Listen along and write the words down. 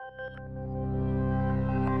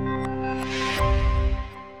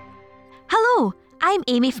I'm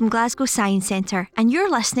Amy from Glasgow Science Centre, and you're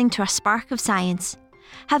listening to A Spark of Science.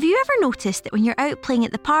 Have you ever noticed that when you're out playing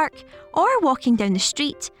at the park or walking down the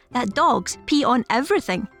street, that dogs pee on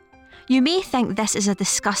everything? You may think this is a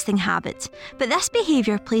disgusting habit, but this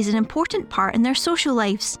behaviour plays an important part in their social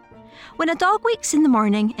lives. When a dog wakes in the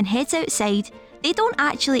morning and heads outside, they don't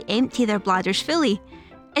actually empty their bladders fully.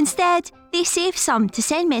 Instead, they save some to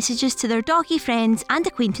send messages to their doggy friends and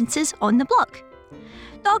acquaintances on the block.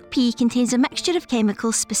 Dog pee contains a mixture of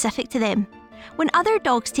chemicals specific to them. When other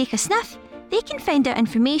dogs take a sniff, they can find out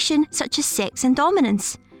information such as sex and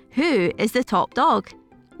dominance. Who is the top dog?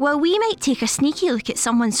 While we might take a sneaky look at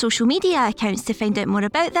someone's social media accounts to find out more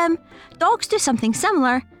about them, dogs do something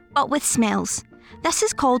similar, but with smells. This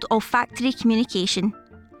is called olfactory communication.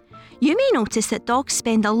 You may notice that dogs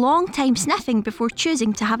spend a long time sniffing before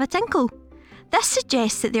choosing to have a tinkle. This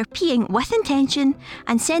suggests that they're peeing with intention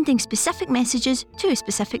and sending specific messages to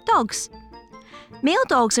specific dogs. Male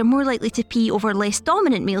dogs are more likely to pee over less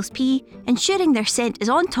dominant males' pee, ensuring their scent is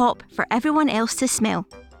on top for everyone else to smell.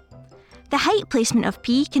 The height placement of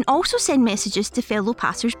pee can also send messages to fellow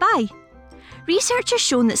passers-by. Research has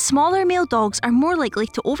shown that smaller male dogs are more likely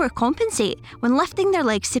to overcompensate when lifting their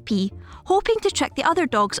legs to pee, hoping to trick the other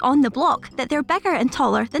dogs on the block that they're bigger and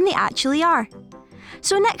taller than they actually are.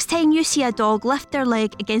 So next time you see a dog lift their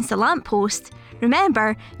leg against a lamppost,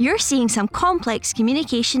 remember, you're seeing some complex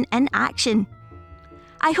communication in action.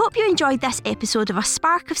 I hope you enjoyed this episode of A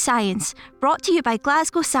Spark of Science, brought to you by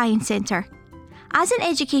Glasgow Science Centre. As an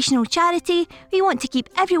educational charity, we want to keep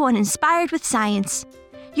everyone inspired with science.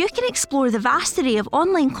 You can explore the vast array of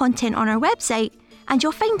online content on our website, and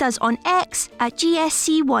you'll find us on X at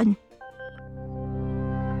GSC1.